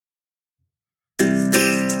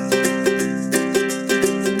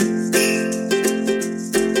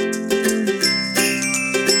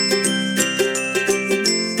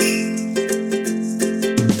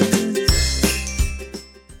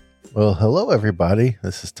everybody.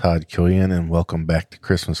 This is Todd Killian, and welcome back to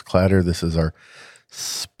Christmas Clatter. This is our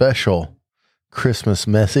special Christmas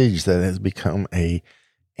message that has become a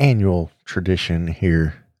annual tradition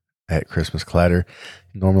here at Christmas Clatter.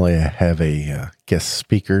 Normally, I have a guest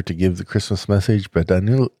speaker to give the Christmas message, but I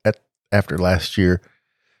knew after last year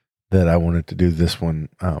that I wanted to do this one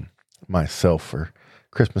myself for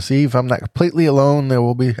Christmas Eve. I'm not completely alone. There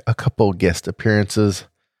will be a couple guest appearances.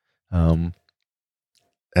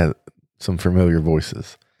 At some familiar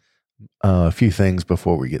voices. A few things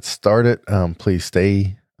before we get started. Please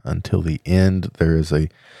stay until the end. There is a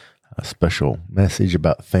special message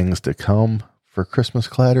about things to come for Christmas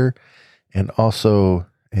Clatter, and also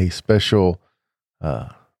a special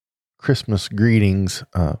Christmas greetings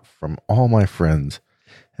from all my friends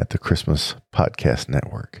at the Christmas Podcast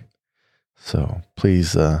Network. So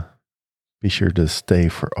please be sure to stay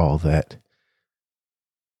for all that.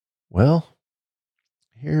 Well,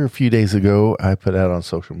 here a few days ago, I put out on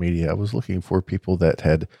social media, I was looking for people that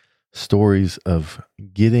had stories of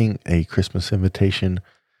getting a Christmas invitation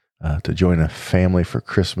to join a family for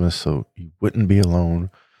Christmas so you wouldn't be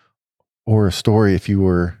alone, or a story if you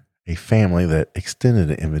were a family that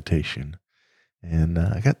extended an invitation. And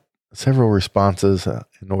I got several responses. I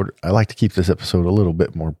like to keep this episode a little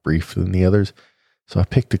bit more brief than the others, so I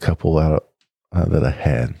picked a couple out that I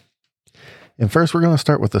had. And first, we're going to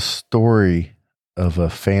start with a story of a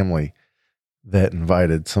family that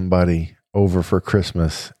invited somebody over for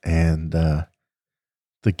Christmas, and the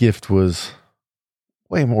gift was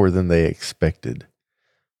way more than they expected.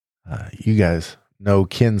 You guys know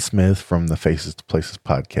Ken Smith from the Faces to Places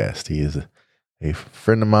podcast. He is a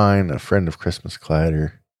friend of mine, a friend of Christmas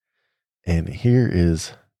Clatter, and here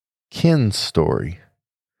is Ken's story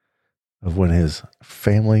of when his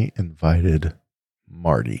family invited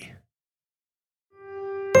Marty.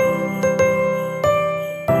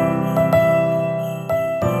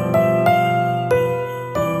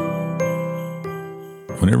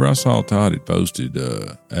 Whenever I saw Todd had posted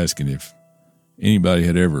asking if anybody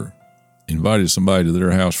had ever invited somebody to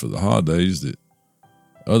their house for the holidays that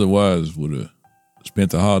otherwise would have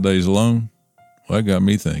spent the holidays alone, well, that got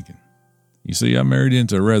me thinking. You see, I married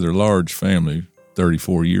into a rather large family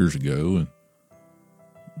 34 years ago,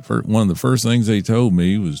 and one of the first things they told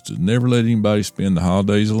me was to never let anybody spend the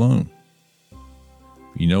holidays alone.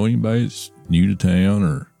 If you know anybody that's new to town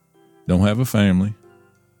or don't have a family,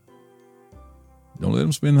 don't let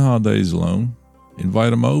them spend the holidays alone.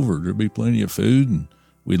 Invite them over. There'll be plenty of food, and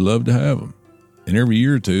we'd love to have them. And every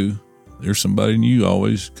year or two, there's somebody new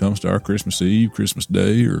always comes to our Christmas Eve, Christmas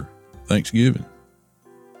Day, or Thanksgiving.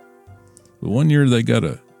 But one year they got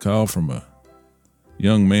a call from a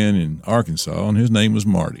young man in Arkansas, and his name was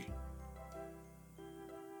Marty.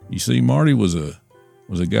 You see, Marty was a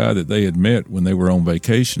guy that they had met when they were on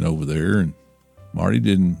vacation over there, and Marty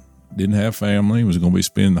didn't have family. He was going to be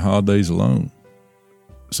spending the holidays alone.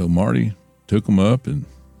 So Marty took him up, and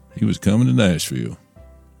he was coming to Nashville.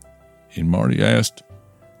 And Marty asked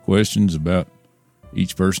questions about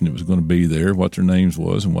each person that was going to be there, what their names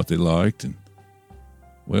was and what they liked. And,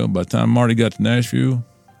 well, by the time Marty got to Nashville,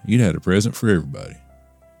 he'd had a present for everybody.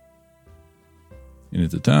 And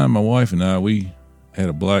at the time, my wife and I, we had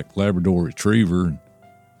a black Labrador Retriever. And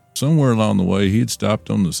somewhere along the way, he had stopped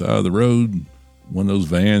on the side of the road, one of those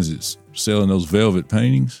vans that's selling those velvet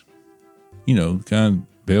paintings. You know, kind of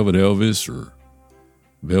Velvet Elvis or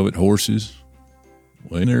Velvet Horses.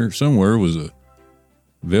 Well, in there somewhere was a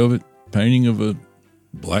velvet painting of a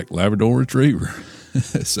black Labrador Retriever.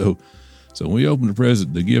 So when we opened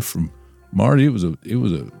the gift from Marty, it was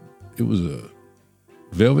a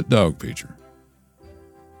velvet dog picture.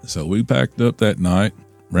 So we packed up that night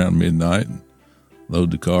around midnight and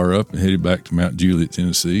loaded the car up and headed back to Mount Juliet,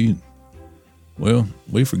 Tennessee. And, well,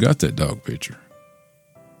 we forgot that dog picture.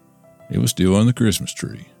 It was still on the Christmas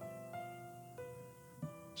tree.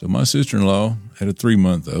 So my sister-in-law had a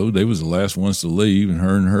 3-month-old. They was the last ones to leave, and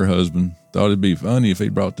her husband thought it'd be funny if they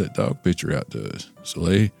brought that dog picture out to us. So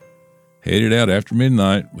they headed out after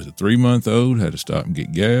midnight with a 3-month-old, had to stop and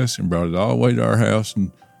get gas, and brought it all the way to our house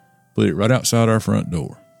and put it right outside our front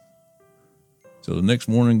door. So the next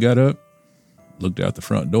morning, got up, looked out the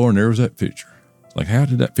front door, and there was that picture. Like, how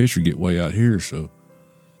did that picture get way out here? So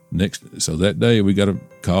that day we got a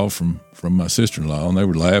call from my sister-in-law, and they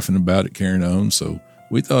were laughing about it, carrying on. So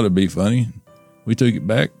we thought it'd be funny. We took it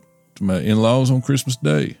back to my in-laws on Christmas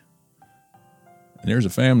Day. And there's a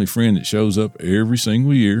family friend that shows up every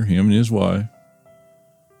single year, him and his wife.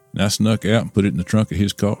 And I snuck out and put it in the trunk of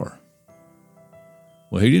his car.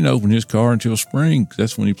 Well, he didn't open his car until spring, 'cause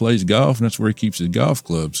that's when he plays golf, and that's where he keeps his golf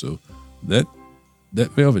club. So that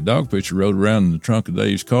velvet dog picture rode around in the trunk of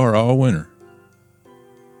Dave's car all winter.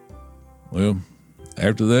 Well,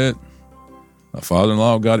 after that, my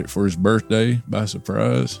father-in-law got it for his birthday by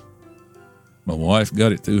surprise. My wife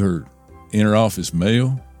got it through her inter-office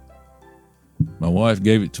mail. My wife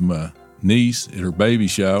gave it to my niece at her baby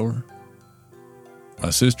shower.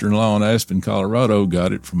 My sister-in-law in Aspen, Colorado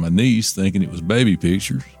got it from my niece thinking it was baby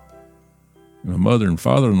pictures. My mother and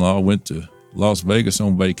father-in-law went to Las Vegas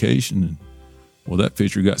on vacation, and well, that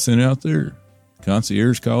picture got sent out there.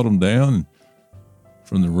 Concierge called them down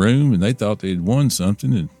from the room, and they thought they had won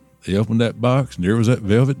something, and they opened that box, and there was that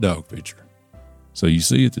velvet dog picture. So you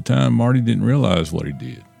see, at the time, Marty didn't realize what he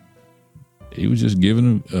did. He was just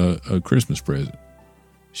giving a Christmas present,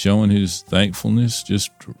 showing his thankfulness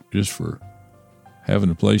just for having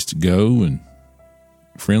a place to go and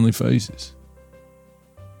friendly faces.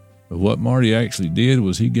 But what Marty actually did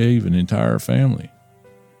was he gave an entire family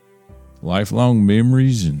lifelong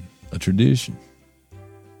memories and a tradition.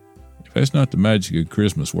 If that's not the magic of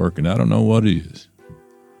Christmas working, I don't know what is.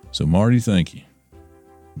 So Marty, thank you.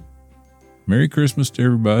 Merry Christmas to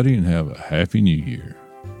everybody and have a Happy New Year.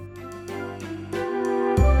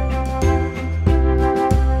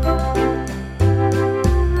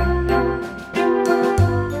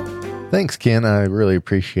 Thanks, Ken. I really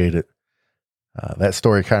appreciate it. That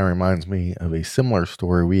story kind of reminds me of a similar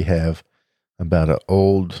story we have about an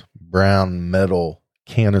old brown metal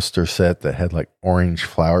canister set that had like orange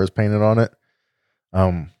flowers painted on it.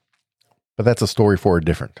 But that's a story for a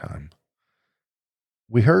different time.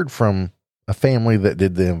 We heard from a family that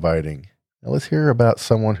did the inviting. Now let's hear about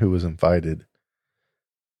someone who was invited.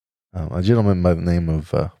 A gentleman by the name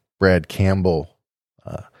of Brad Campbell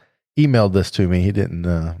emailed this to me. He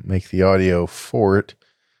didn't make the audio for it.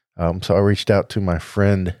 So I reached out to my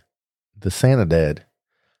friend, the Santa Dad,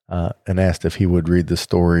 and asked if he would read the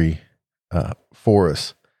story for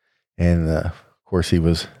us. And of course, he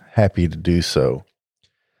was happy to do so.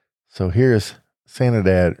 So here's Santa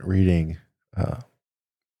Dad reading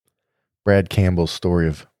Brad Campbell's story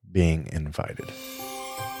of being invited.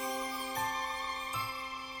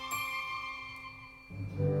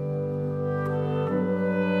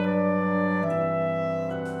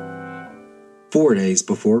 "4 days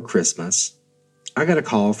before Christmas, I got a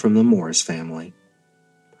call from the Morris family.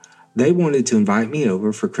 They wanted to invite me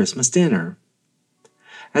over for Christmas dinner.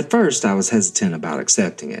 At first, I was hesitant about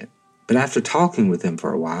accepting it, but after talking with them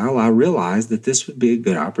for a while, I realized that this would be a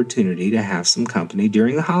good opportunity to have some company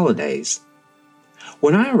during the holidays.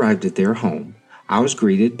 When I arrived at their home, I was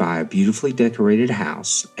greeted by a beautifully decorated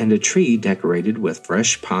house and a tree decorated with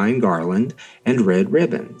fresh pine garland and red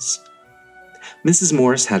ribbons. Mrs.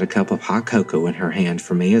 Morris had a cup of hot cocoa in her hand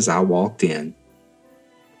for me as I walked in.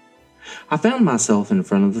 I found myself in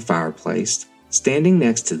front of the fireplace, standing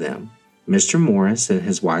next to them, Mr. Morris and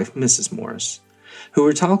his wife, Mrs. Morris, who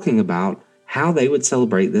were talking about how they would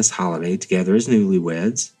celebrate this holiday together as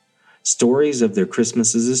newlyweds, stories of their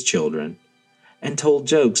Christmases as children, and told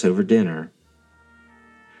jokes over dinner.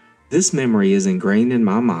 This memory is ingrained in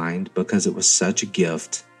my mind because it was such a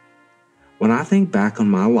gift. When I think back on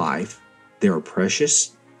my life, there are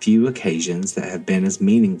precious few occasions that have been as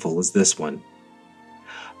meaningful as this one.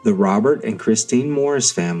 The Robert and Christine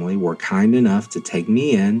Morris family were kind enough to take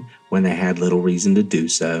me in when they had little reason to do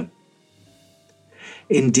so.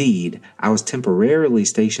 Indeed, I was temporarily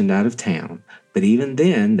stationed out of town, but even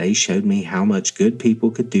then they showed me how much good people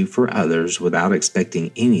could do for others without expecting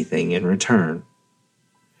anything in return.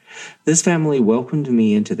 This family welcomed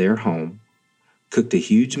me into their home, cooked a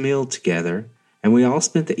huge meal together, and we all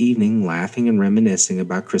spent the evening laughing and reminiscing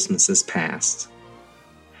about Christmases past.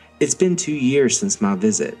 It's been 2 years since my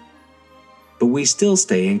visit, but we still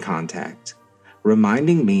stay in contact,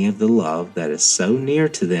 reminding me of the love that is so near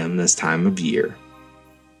to them this time of year.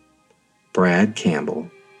 Brad Campbell.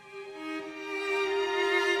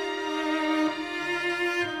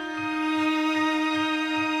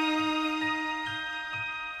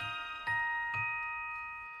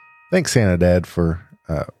 Thanks, Santa Dad, for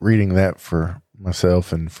reading that for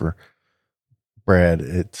myself and for Brad.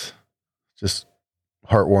 It's just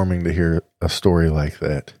heartwarming to hear a story like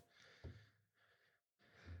that.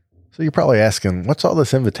 So you're probably asking, what's all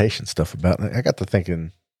this invitation stuff about? And I got to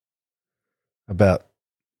thinking about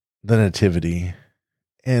the nativity,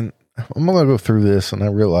 and I'm going to go through this, and I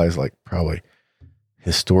realize, like, probably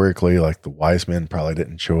historically, like, the wise men probably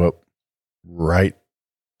didn't show up right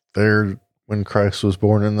there when Christ was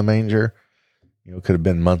born in the manger. You know, it could have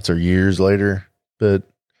been months or years later, but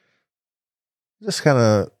just kind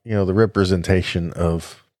of, you know, the representation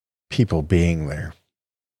of people being there.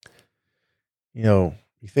 You know,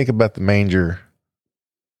 you think about the manger.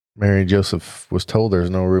 Mary and Joseph was told there's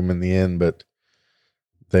no room in the inn, but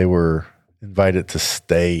they were invited to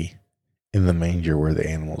stay in the manger where the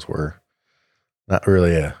animals were. Not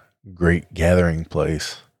really a great gathering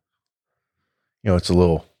place. It's a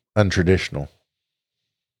little untraditional,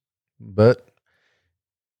 but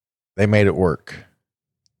they made it work.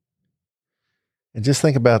 And just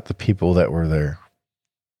think about the people that were there.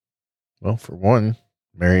 Well, for one,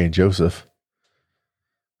 Mary and Joseph,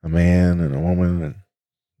 a man and a woman, and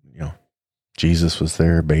Jesus was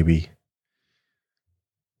there, a baby.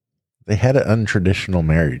 They had an untraditional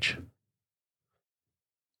marriage.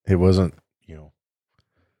 It wasn't,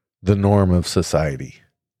 the norm of society.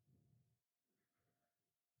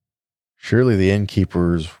 Surely the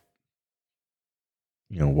innkeeper's,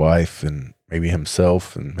 wife and maybe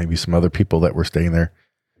himself and maybe some other people that were staying there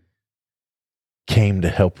came to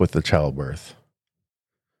help with the childbirth.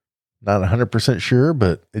 Not 100% sure,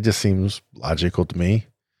 but it just seems logical to me.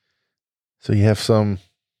 So you have some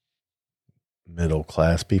middle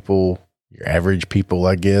class people, your average people,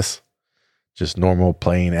 I guess, just normal,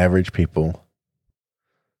 plain, average people.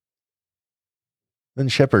 Then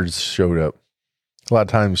shepherds showed up. A lot of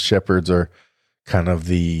times shepherds are kind of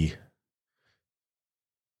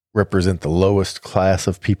represent the lowest class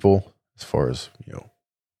of people as far as,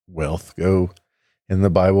 wealth go in the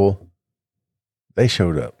Bible. They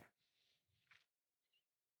showed up.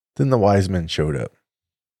 Then the wise men showed up.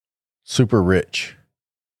 Super rich.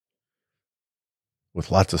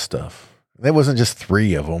 With lots of stuff. There wasn't just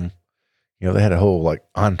 3 of them. They had a whole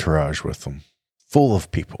entourage with them. Full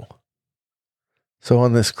of people. So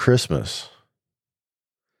on this Christmas,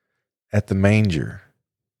 at the manger,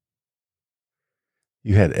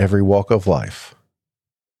 you had every walk of life,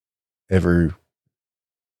 every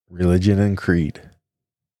religion and creed,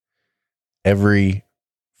 every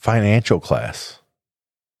financial class,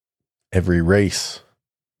 every race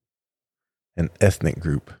and ethnic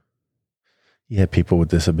group. You had people with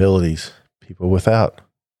disabilities, people without.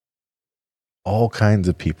 All kinds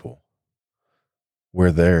of people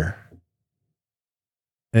were there.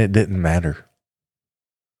 And it didn't matter.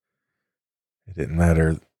 It didn't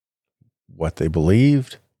matter what they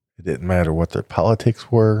believed. It didn't matter what their politics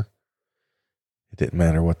were. It didn't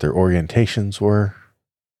matter what their orientations were.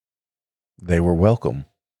 They were welcome.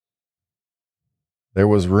 There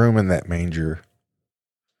was room in that manger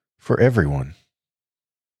for everyone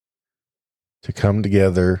to come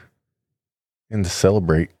together and to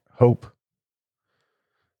celebrate hope.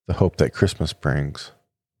 The hope that Christmas brings.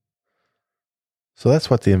 So that's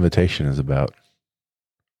what the invitation is about.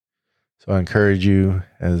 So I encourage you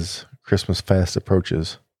as Christmas fast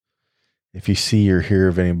approaches, if you see or hear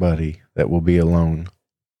of anybody that will be alone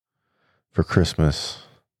for Christmas,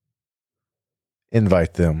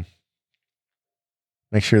 invite them.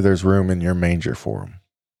 Make sure there's room in your manger for them.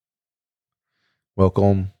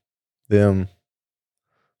 Welcome them,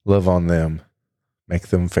 love on them, make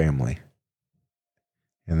them family.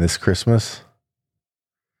 And this Christmas,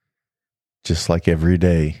 just like every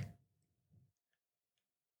day,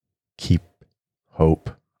 keep hope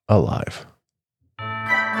alive.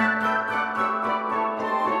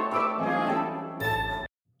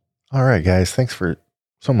 All right, guys. Thanks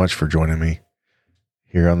so much for joining me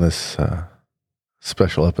here on this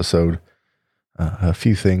special episode. A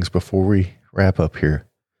few things before we wrap up here.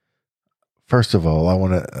 First of all, I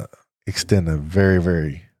want to extend a very,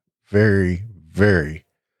 very, very, very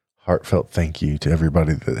heartfelt thank you to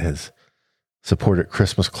everybody that has supported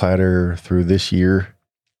Christmas Clatter through this year.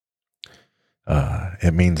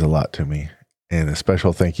 It means a lot to me. And a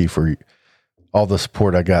special thank you for all the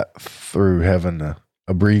support I got through having to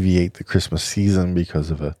abbreviate the Christmas season because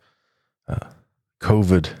of a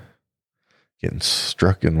COVID, getting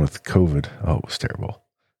struck in with COVID. Oh, it was terrible.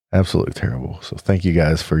 Absolutely terrible. So thank you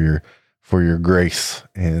guys for your grace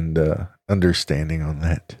and understanding on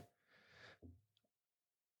that.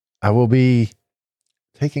 I will be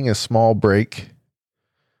taking a small break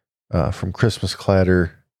from Christmas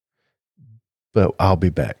Clatter, but I'll be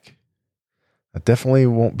back. I definitely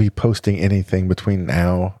won't be posting anything between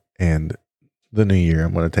now and the new year.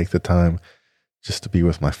 I'm going to take the time just to be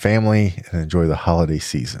with my family and enjoy the holiday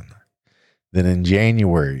season. Then in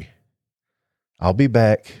January, I'll be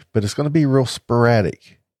back, but it's going to be real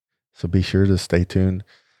sporadic. So be sure to stay tuned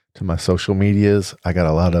to my social medias. I got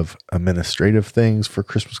a lot of administrative things for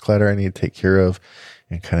Christmas Clatter I need to take care of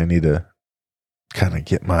and need to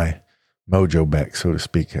get my mojo back, so to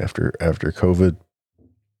speak, after COVID.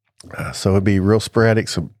 So it'd be real sporadic.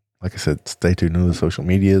 So like I said, stay tuned to the social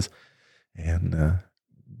medias and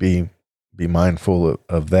be mindful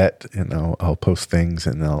of that. And I'll post things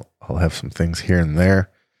and I'll have some things here and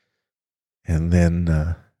there. And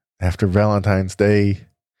then after Valentine's Day,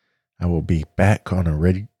 I will be back on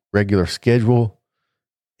a regular schedule.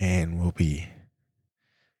 and we'll be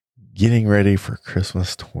getting ready for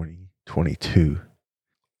Christmas 2022.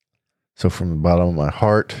 So from the bottom of my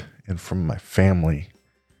heart and from my family,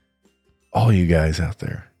 all you guys out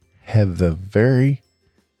there, have the very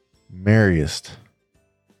merriest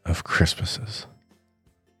of Christmases.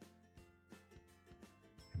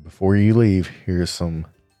 And before you leave, here's some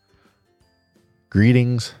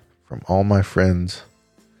greetings from all my friends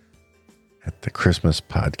at the Christmas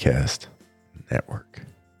Podcast Network.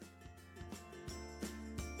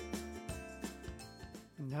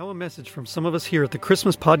 Now a message from some of us here at the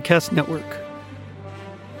Christmas Podcast Network.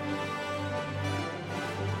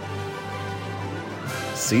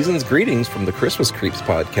 Season's greetings from the Christmas Creeps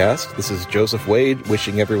podcast. This is Joseph Wade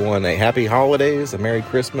wishing everyone a happy holidays, a Merry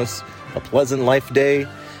Christmas, a pleasant life day,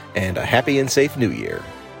 and a happy and safe New Year.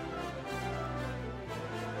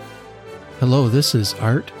 Hello, this is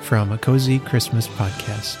Art from A Cozy Christmas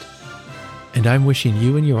Podcast, and I'm wishing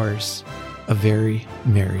you and yours a very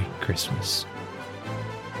Merry Christmas.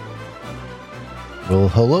 Well,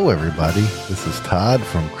 hello everybody. This is Todd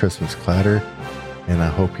from Christmas Clatter, and I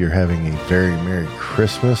hope you're having a very Merry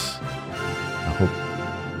Christmas. I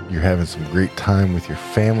hope you're having some great time with your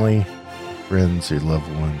family, friends, your loved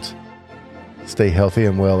ones. Stay healthy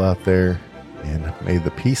and well out there, and may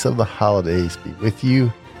the peace of the holidays be with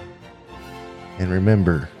you. And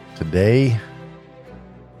remember, today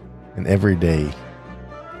and every day,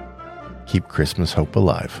 keep Christmas hope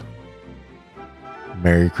alive.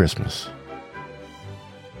 Merry Christmas.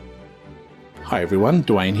 Hi everyone,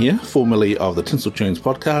 Dwayne here, formerly of the Tinsel Tunes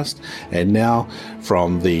podcast, and now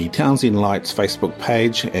from the Townsend Lights Facebook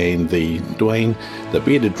page and the Dwayne the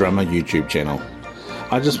Bearded Drummer YouTube channel.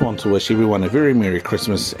 I just want to wish everyone a very Merry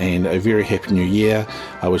Christmas and a very Happy New Year.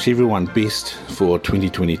 I wish everyone best for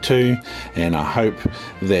 2022, and I hope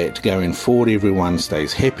that going forward everyone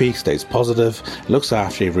stays happy, stays positive, looks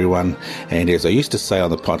after everyone, and as I used to say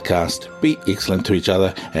on the podcast, be excellent to each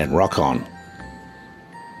other and rock on.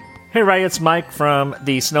 Hey Ray, it's Mike from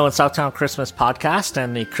the Snow and Southtown Christmas podcast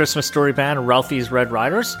and the Christmas story band Ralphie's Red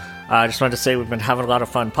Riders. I just wanted to say we've been having a lot of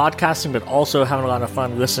fun podcasting, but also having a lot of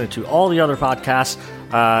fun listening to all the other podcasts.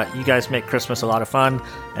 You guys make Christmas a lot of fun,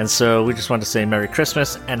 and so we just wanted to say Merry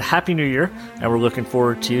Christmas and Happy New Year, and we're looking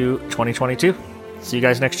forward to 2022. See you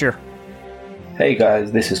guys next year. Hey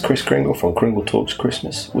guys, this is Chris Kringle from Kringle Talks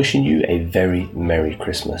Christmas, wishing you a very Merry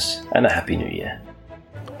Christmas and a Happy New Year.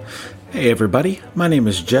 Hey everybody, my name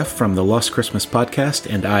is Jeff from the Lost Christmas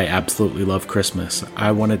Podcast, and I absolutely love Christmas.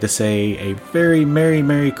 I wanted to say a very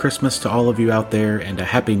Merry Christmas to all of you out there and a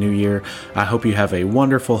Happy New Year. I hope you have a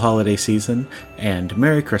wonderful holiday season, and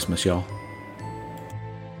Merry Christmas, y'all.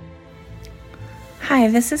 Hi,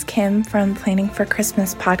 this is Kim from Planning for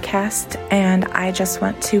Christmas Podcast, and I just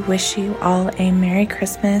want to wish you all a Merry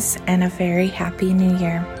Christmas and a very Happy New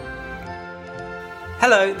Year.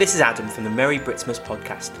 Hello, this is Adam from the Merry Britsmas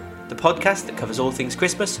Podcast, the podcast that covers all things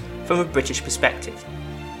Christmas from a British perspective.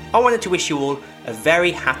 I wanted to wish you all a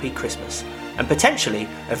very happy Christmas, and potentially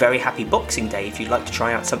a very happy Boxing Day if you'd like to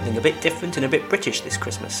try out something a bit different and a bit British this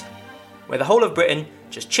Christmas, where the whole of Britain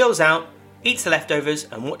just chills out, eats the leftovers,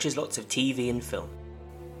 and watches lots of TV and film.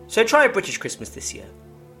 So try a British Christmas this year,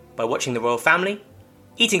 by watching the Royal Family,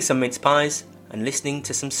 eating some mince pies, and listening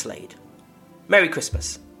to some Slade. Merry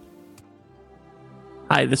Christmas.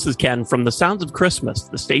 Hi, this is Ken from The Sounds of Christmas,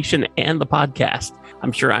 the station and the podcast.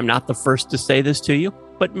 I'm sure I'm not the first to say this to you,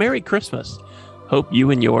 but Merry Christmas. Hope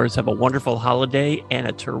you and yours have a wonderful holiday and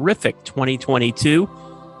a terrific 2022,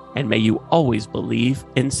 and may you always believe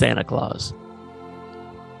in Santa Claus.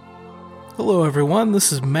 Hello everyone,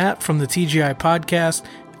 this is Matt from the TGI Podcast,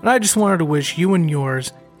 and I just wanted to wish you and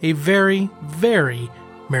yours a very, very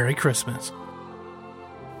Merry Christmas.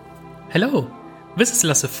 Hello. This is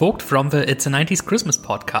Lasse Vogt from the It's a 90s Christmas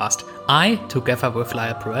podcast. I, together with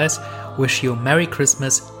Lyle Perez, wish you Merry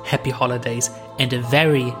Christmas, Happy Holidays, and a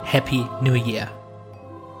very Happy New Year.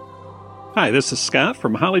 Hi, this is Scott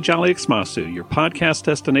from Holly Jolly Xmasu, your podcast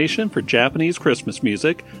destination for Japanese Christmas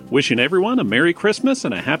music, wishing everyone a Merry Christmas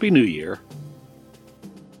and a Happy New Year.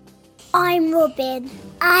 I'm Robin.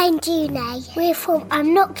 I'm Juno. We're from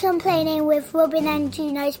I'm Not Complaining with Robin and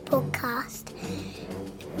Juno's podcast.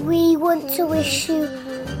 We want to wish you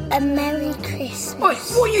a Merry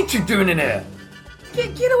Christmas. Oi, what are you two doing in here? Get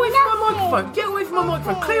away from my microphone. Get away from my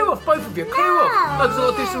microphone. Clear off, both of you. Clear off. I just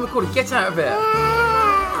want to do some recording. Get out of here.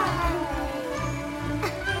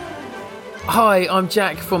 Hi, I'm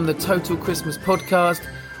Jack from the Total Christmas Podcast.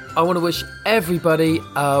 I want to wish everybody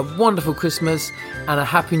a wonderful Christmas and a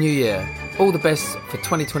Happy New Year. All the best for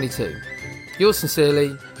 2022. Yours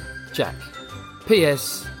sincerely, Jack.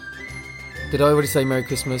 P.S. Did I already say Merry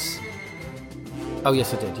Christmas? Oh,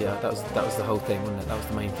 yes, I did. Yeah, that was the whole thing, wasn't it? That was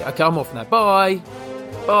the main thing. Okay, I'm off now. Bye.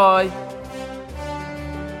 Bye.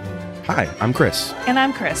 Hi, I'm Chris. And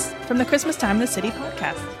I'm Chris from the Christmas Time in the City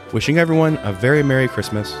podcast. Wishing everyone a very Merry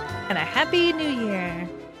Christmas and a Happy New Year.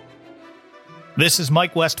 This is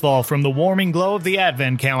Mike Westfall from the Warming Glow of the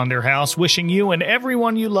Advent Calendar House, wishing you and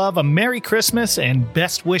everyone you love a Merry Christmas and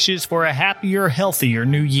best wishes for a happier, healthier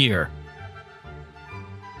New Year.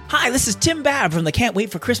 Hi, this is Tim Babb from the Can't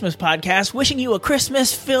Wait for Christmas podcast, wishing you a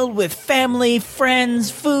Christmas filled with family,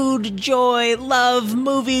 friends, food, joy, love,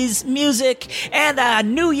 movies, music, and a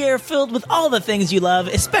new year filled with all the things you love,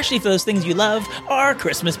 especially for those things you love are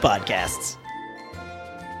Christmas podcasts.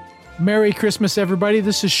 Merry Christmas, everybody.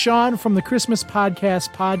 This is Sean from the Christmas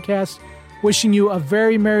podcast, wishing you a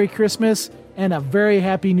very Merry Christmas and a very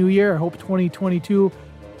Happy New Year. I hope 2022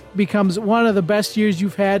 becomes one of the best years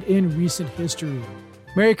you've had in recent history.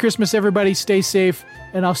 Merry Christmas, everybody. Stay safe,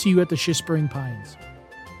 and I'll see you at the Shispring Pines.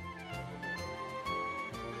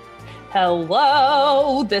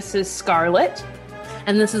 Hello, this is Scarlett.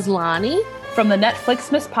 And this is Lonnie from the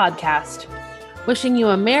Netflixmas podcast. Wishing you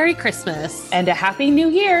a Merry Christmas. And a Happy New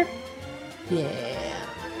Year.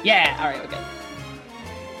 Yeah, all right, okay.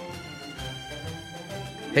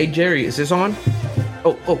 Hey, Jerry, is this on?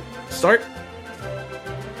 Oh, start.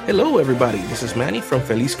 Hello, everybody. This is Manny from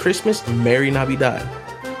Feliz Christmas and Merry Navidad.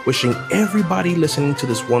 Wishing everybody listening to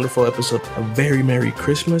this wonderful episode a very Merry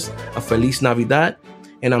Christmas, a Feliz Navidad,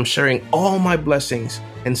 and I'm sharing all my blessings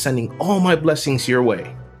and sending all my blessings your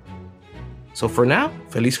way. So for now,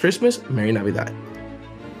 Feliz Christmas, Merry Navidad.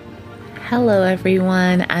 Hello,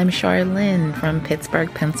 everyone. I'm Charlene from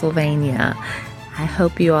Pittsburgh, Pennsylvania. I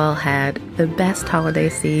hope you all had the best holiday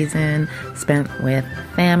season spent with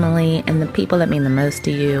family and the people that mean the most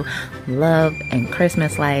to you, love and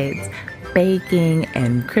Christmas lights, baking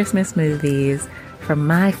and Christmas movies. From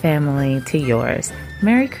my family to yours,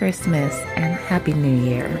 Merry Christmas and Happy New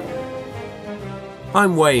Year.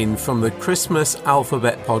 I'm Wayne from the Christmas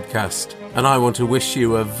Alphabet Podcast, and I want to wish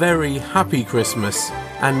you a very happy Christmas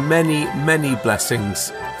and many, many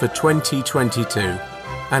blessings for 2022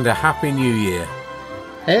 and a Happy New Year.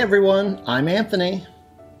 Hey everyone, I'm Anthony.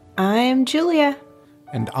 I'm Julia.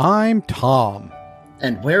 And I'm Tom.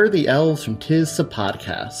 And we're the elves from 'Tis the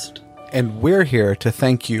Podcast. And we're here to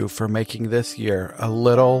thank you for making this year a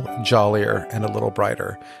little jollier and a little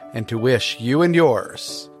brighter, and to wish you and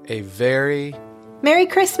yours a very Merry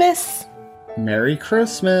Christmas. Merry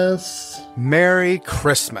Christmas. Merry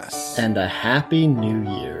Christmas. And a Happy New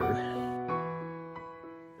Year.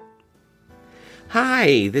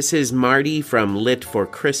 Hi, this is Marty from Lit for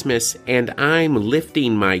Christmas, and I'm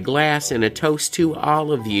lifting my glass in a toast to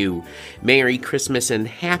all of you. Merry Christmas and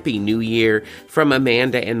Happy New Year from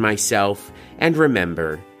Amanda and myself. And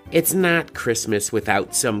remember, it's not Christmas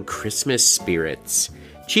without some Christmas spirits.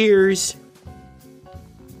 Cheers!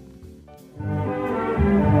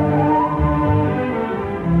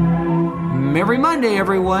 Merry Monday,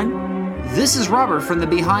 everyone! This is Robert from the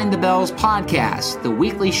Behind the Bells podcast, the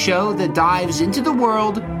weekly show that dives into the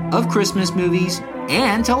world of Christmas movies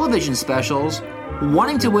and television specials,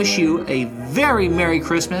 wanting to wish you a very Merry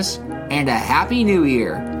Christmas and a Happy New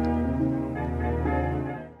Year.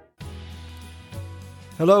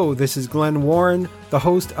 Hello, this is Glenn Warren, the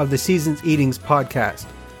host of the Seasons Eatings podcast.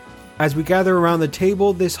 As we gather around the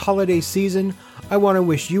table this holiday season, I want to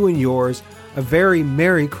wish you and yours a very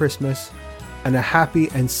Merry Christmas and a happy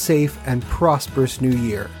and safe and prosperous new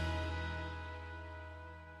year.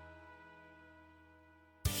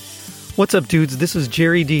 What's up, dudes? This is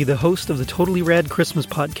Jerry D., the host of the Totally Rad Christmas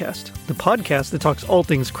podcast, the podcast that talks all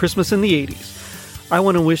things Christmas in the 80s. I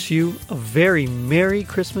want to wish you a very Merry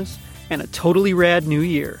Christmas and a totally rad new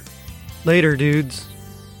year. Later, dudes.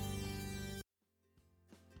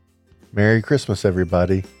 Merry Christmas,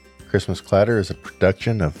 everybody. Christmas Clatter is a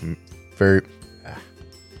production of very...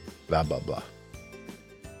 blah, blah, blah.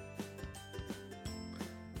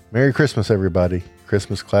 Merry Christmas, everybody.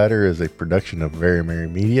 Christmas Clatter is a production of Very Merry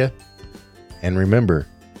Media. And remember,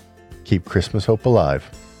 keep Christmas hope alive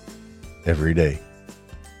every day.